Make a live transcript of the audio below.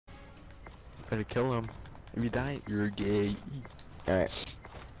Better kill him. If you die, you're gay. Alright.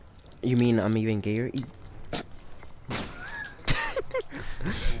 You mean I'm even gayer? Eat.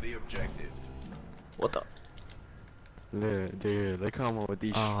 The objective. What the? Look, dude, look how I'm with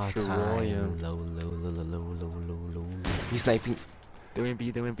these Oh, Shroyum. low. He's sniping. They went B,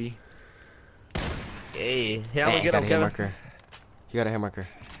 they went B. Hey, yeah, I'm gonna get him, hit Kevin. marker. You got a hit marker.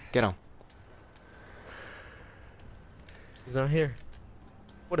 Get him. He's not here.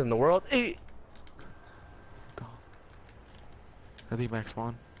 What in the world? Hey. I think max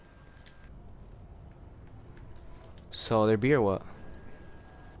spawn. So they're B or what?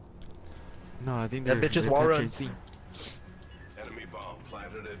 No, I think That they're bitch is they're wall capturing run. C. Enemy bomb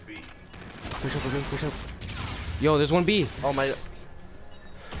planted at B. Push up, push up. Yo, there's one B. Oh my. He's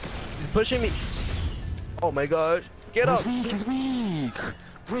pushing me. Oh my gosh. Get up. He's weak.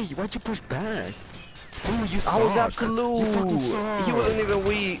 Wait, why'd you push back? Dude, you I suck. was absolute. You fucking suck. He wasn't even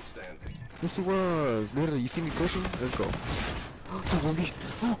weak. Standing. Yes, he was. Literally, you see me pushing? Let's go. Dude, one B.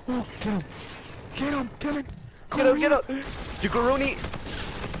 Oh, get him. Get him, Kevin. Get up, get up. Jugaruni.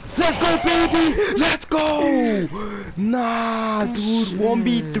 Let's go, baby! Let's go! Nah, dude.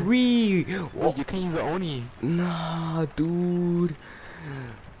 1v3. Oh, you can't use the Oni. Nah, dude.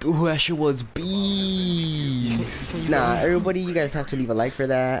 Dude, that shit was beast. Nah, everybody, you guys have to leave a like for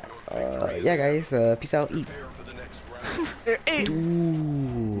that. Yeah, guys. Peace out. Eat. Prepare for the next round.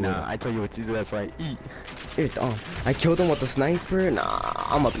 Dude. Nah, I told you what to do. That's right. Eat. It's on. I killed him with the sniper. Nah,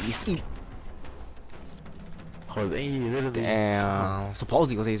 I'm a beast. Eat. Jose, literally. Damn.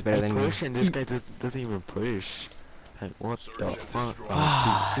 Supposedly Jose's better than me. Push and this guy doesn't even push. Like, what the fuck?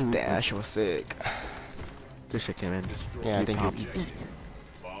 Ah, damn, that shit was sick. This shit came in. Yeah, thank you. Objective.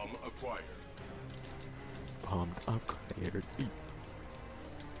 Bomb acquired. Bombed up, cleared.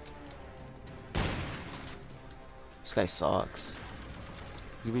 This guy sucks.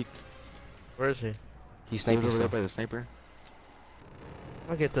 He's weak. Where is he? He's He's sniping over there stuff. by the sniper.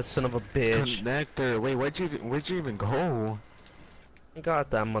 I'll get the son of a bitch. Connector. Wait, where'd you even go? I got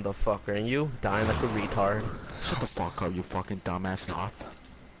that motherfucker, and you dying like a retard. Shut the fuck up, you fucking dumbass sloth.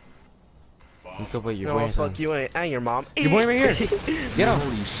 You go, but you're No, wearing fuck something. you ain't, and your mom. You're going right here. Get him.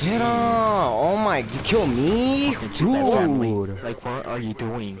 Holy shit. Get him. Oh my, you kill me? Fucking shoot that family. Dude. Like, what are you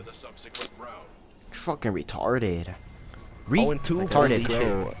doing? For the subsequent round. You're fucking retarded. 0-2. Like,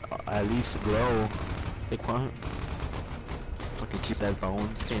 Retarded. At least grow. Like, what? Fucking keep that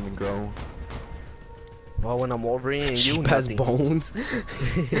bones. Can't even grow. Well, when I'm Wolverine and you, Cheap ass nothing. bones.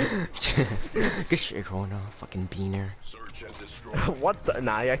 Good shit, Corona. Fucking beaner. Search and destroy. What the?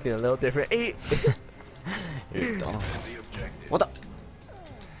 Nah, you're acting a little different. Hey. You're dumb. Defend the objective. What the?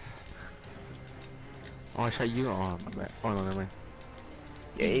 Oh, I shot you. Oh, my bad. Oh, no, never mind.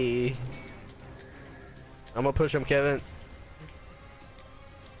 Yay. I'm gonna push him, Kevin.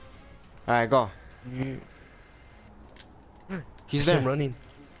 Alright, go. He's See him there. running.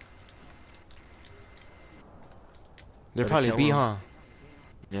 They're Better probably kill B, him. huh?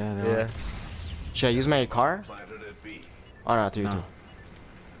 Yeah, they Yeah. are. Should I use my car? Planted at B. Oh no, 3-2. No.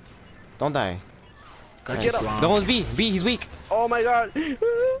 Don't die. Got Get you, up. Sloth. That one's B. B, he's weak. Oh my god.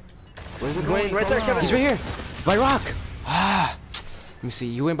 Where's it Going going? right there, Come Kevin. on. He's right here. By rock. Ah. Let me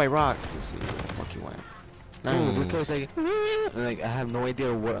see. He went by rock. Let me see where the fuck he went. Dude, this Nice. guy's like, I have no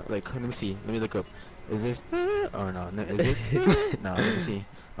idea what, like, let me see, let me look up. Is this, or no, is this, no, let me see.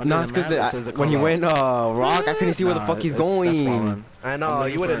 Under No, the it's map, it because says the when he color. went rock, I couldn't see where the Nah, fuck he's that's wall going. run. I I'm know,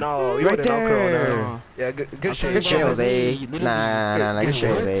 looking you wouldn't for- know. You Right wouldn't know, there. Corona. Yeah, good I'm shit. talking Good shit, about Jose. Jose. Nah, good shit,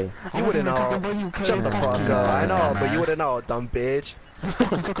 What? Jose. You wouldn't know. Shut the fuck up. I know, but you wouldn't know, dumb bitch.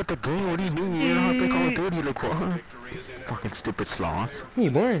 Fucking fuck up the game, what do you mean? You don't have to play Call of Duty, like what? Victory is in Fucking stupid sloth. Hey,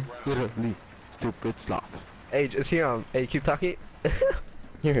 born. Literally, stupid sloth. Hey, just hear him. Hey, keep talking.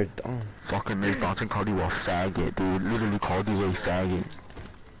 You're dumb. Fucking Nate Dawson called you a faggot, dude. Literally called you a faggot.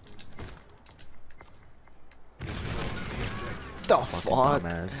 The Fucking fuck?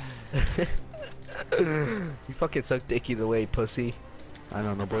 dumbass. You fucking suck dick either way, pussy. I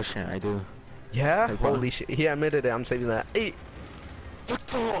know, no bullshit, I do. Yeah? Like what? Holy shit. He admitted it. I'm saving that. Hey,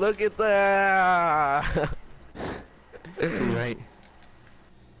 What's up? look at that. See, right?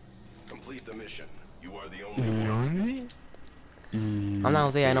 Complete the mission. You are the only one. I'm not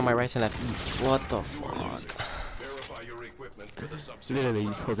Jose. I know my right and left. What the fuck? Verify your equipment for the subsequent Literally,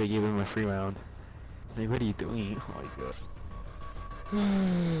 round. Jose gave him a free round. Like, what are you doing? Oh my god.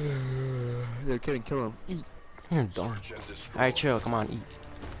 They're kidding, kill him. Eat. You're dumb. Search and destroy. Alright, chill. Come on, eat.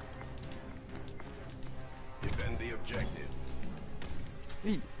 Defend the objective.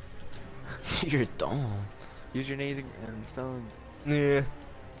 Eat. You're dumb. Use your nades and stones. Yeah,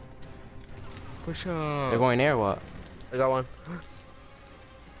 Push up. They're going there. What? I got one.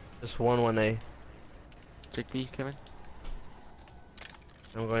 Just 1-1A. Check B, Kevin.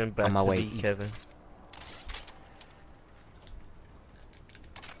 I'm going back On my to way. B, Kevin.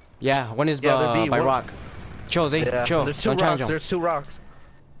 Yeah, one is Yeah, they're B, by one- rock. Chill, Zay. Yeah, Chill. there's 2 Don't challenge rocks. him. There's 2 rocks.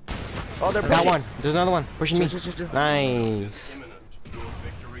 Oh, they're Got pushing. one. There's another one pushing me. Chill. Nice. Imminent. Your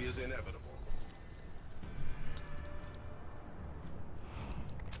victory is inevitable.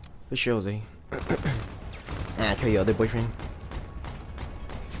 For sure, Zay. Ah, kill your other boyfriend.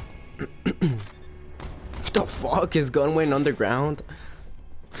 What the fuck? His gun went underground?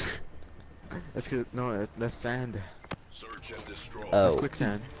 That's cause, no, that's sand. Search and destroy. That's Oh.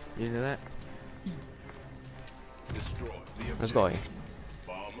 quicksand. You know that? Destroy the Let's go. objective.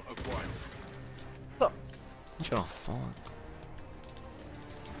 Bomb acquired. Chill. Fuck.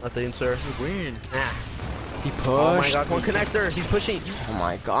 Nothing, sir. Weird. He pushed. Oh my god, one connector. He's pushing. Oh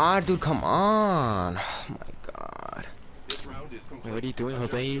my god, dude, come on. Oh my god. This round is complete. Wait, what are you doing,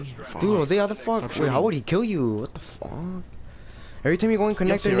 Jose? Dude, Jose, how the fuck? Stop Wait, shooting. how would he kill you? What the fuck? Every time you go in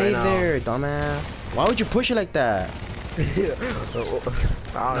connector see right nade now. there, dumbass. Why would you push it like that? I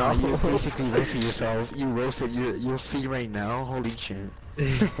No, don't you know. basically roasted yourself. You roasted. You'll see right now. Holy shit.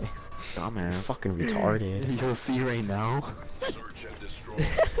 Dumbass. Fucking retarded. You'll see right now. Search and destroy.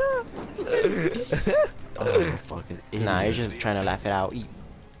 Oh, fucking idiot. Nah, you're just trying to laugh it out. Eat.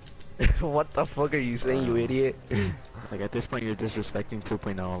 What the fuck are you saying, you idiot? Like at this point, you're disrespecting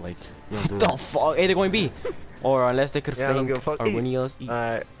 2.0. Like you don't do The that. fuck? Hey, they're going B. Or unless they could Yeah, I don't flank give a fuck. Arwinios. Eat.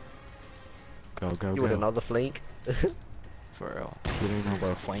 Alright, Go. you with another flank. For real. You don't know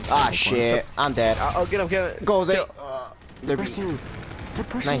about flank. Ah, like, shit. I'm dead. I'll get him, Kevin. Go, Jose. They're pushing. They're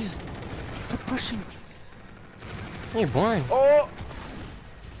pushing. Nice. They're pushing. You're boring. Oh!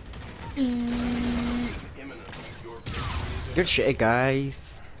 Imminent. Your victory is Good shit,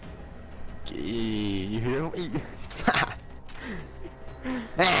 guys. You hear him?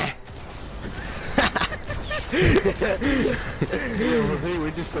 Ah. Yo, Jose,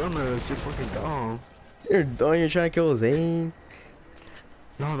 we're just on us. You're fucking dumb. You're done. You're trying to kill Zane.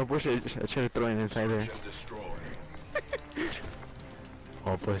 No, the bush. I tried to throw it inside there. search and destroy.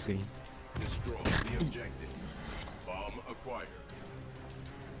 Oh, pussy. Destroy the objective. Bomb acquired.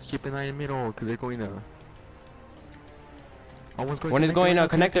 Keep an eye in the middle, cause they're going to. Oh, one's going. One is going connector.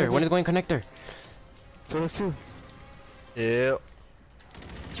 connector. One is going connector. So let's do. Yeah.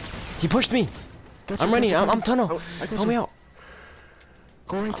 He pushed me. Gotcha, I'm running. gotcha, I'm gotcha. tunnel. I got Help me you. out.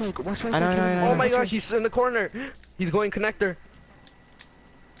 Go right side. Watch right I know, side. I know, Kevin. I know. Oh my that's gosh, right. he's in the corner. He's going connector.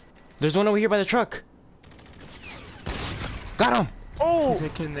 There's one over here by the truck. Got him. Oh! He's a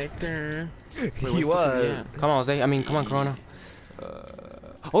connector. Wait, He where the fuck is he was. at? Come on, Zay. I mean, come on, Corona.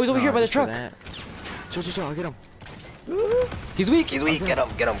 Oh, he's over here Nah, by the just for truck. that. Chill, I'll get him. He's weak. He's weak. Get him.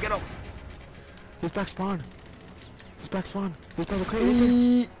 He's back spawn. He's by the crate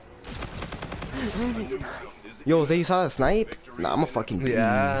right there. Yo, Zay, you saw that snipe? Nah, I'm a fucking beast.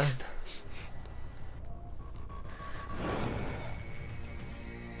 Yeah.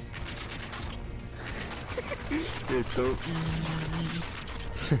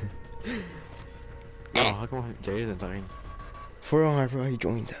 Oh, how come Jay isn't talking? For real, bro, he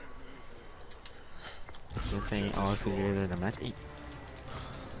joined. He's saying, oh, so you're either the match. Eat.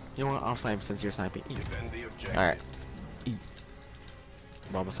 You know what? I'll snipe since you're sniping. Eat. Defend the objective. Alright.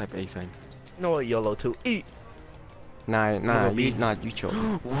 Bob will snipe A side. No, YOLO too. Eat. Nah, Little you, B. you chill.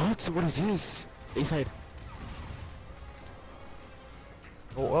 What? What is this? A side.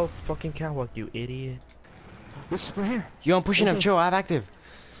 Oh, fucking catwalk, you idiot. This is right here. Yo, I'm pushing him. Listen. Chill, I have active.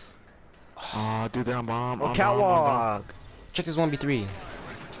 Oh, dude, they're on bomb. Oh, on bomb, on bomb. catwalk. Check this 1v3.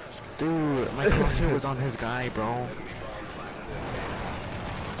 Dude, my crosshair was on his guy, bro.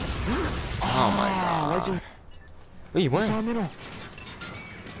 Oh my god. Why'd you? Wait, you You saw won? middle.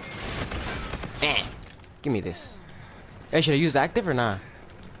 Give me this. Hey, should I use active or not?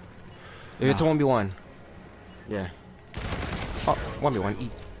 If it's a Nah. 1v1. Yeah. Oh, 1v1.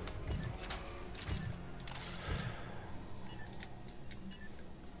 Eat.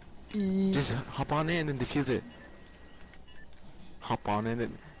 Just hop on in and defuse it. Hop on in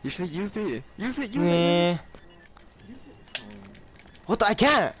and you should have used it. Use it. Nah. What the? I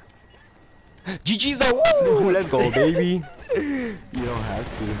can't. GG's the woo. Let's go, baby. You don't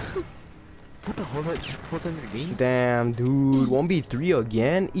have to. What the hell's that? What's in the game? Damn, dude. 1v3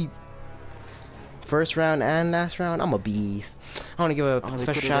 again. Eat. First round and last round, I'm a beast. I want to give a Oh, they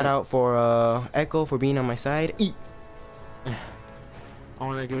special put it shout up. out for Echo for being on my side. Eat. I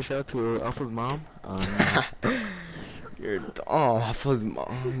want to give a shout out to Alpha's mom. You're, oh, Alpha's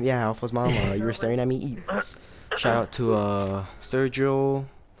mom. Yeah, Alpha's mom. You were staring at me. Eat. Shout out to Sergio.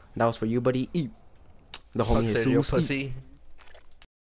 That was for you, buddy. Eat. The Fuck homie said, you Jesus. Eat. pussy.